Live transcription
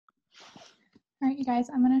All right, you guys,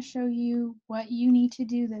 I'm going to show you what you need to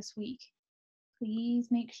do this week. Please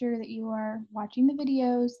make sure that you are watching the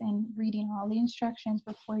videos and reading all the instructions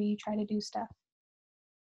before you try to do stuff.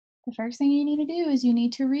 The first thing you need to do is you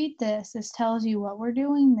need to read this. This tells you what we're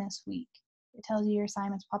doing this week. It tells you your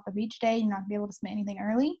assignments pop up each day. You're not going to be able to submit anything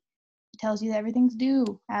early. It tells you that everything's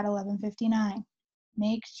due at 11:59.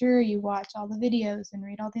 Make sure you watch all the videos and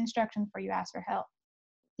read all the instructions before you ask for help.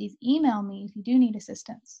 Please email me if you do need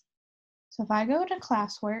assistance. So if I go to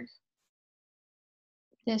classwork,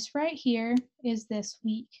 this right here is this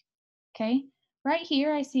week, okay? Right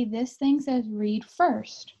here, I see this thing says read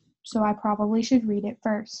first, so I probably should read it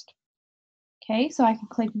first. Okay, so I can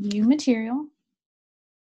click view material.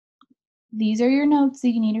 These are your notes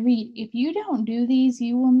that you need to read. If you don't do these,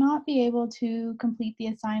 you will not be able to complete the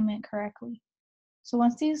assignment correctly. So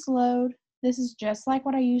once these load, this is just like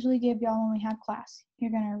what I usually give y'all when we have class.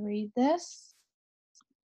 You're gonna read this.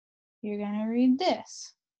 You're gonna read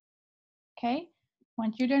this, okay?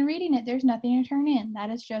 Once you're done reading it, there's nothing to turn in. That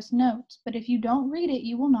is just notes. But if you don't read it,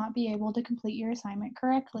 you will not be able to complete your assignment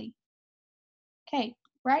correctly. Okay,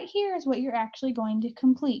 right here is what you're actually going to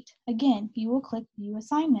complete. Again, you will click View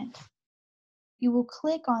Assignment. You will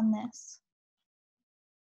click on this.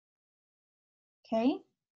 Okay,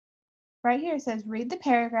 right here it says read the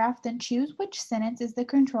paragraph, then choose which sentence is the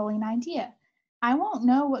controlling idea. I won't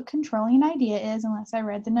know what controlling idea is unless I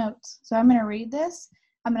read the notes. So I'm going to read this.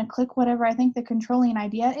 I'm going to click whatever I think the controlling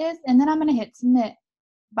idea is, and then I'm going to hit submit.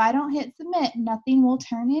 If I don't hit submit, nothing will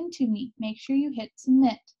turn into me. Make sure you hit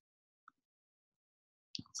submit.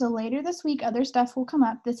 So later this week, other stuff will come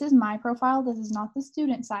up. This is my profile. This is not the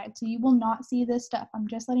student side, so you will not see this stuff. I'm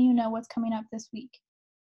just letting you know what's coming up this week.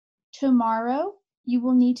 Tomorrow, you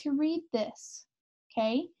will need to read this,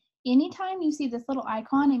 okay? Anytime you see this little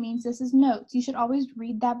icon, it means this is notes. You should always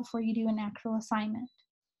read that before you do an actual assignment.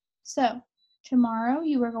 So tomorrow,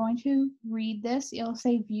 you are going to read this. It'll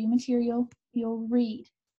say view material. You'll read.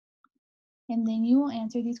 And then you will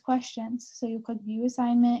answer these questions. So you'll click view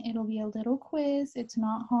assignment. It'll be a little quiz. It's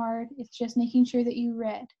not hard. It's just making sure that you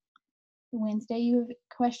read. Wednesday, you have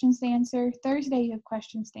questions to answer. Thursday, you have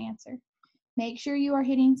questions to answer. Make sure you are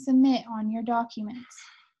hitting submit on your documents.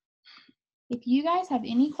 If you guys have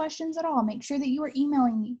any questions at all, make sure that you are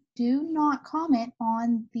emailing me. Do not comment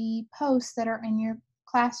on the posts that are in your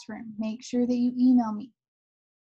classroom. Make sure that you email me.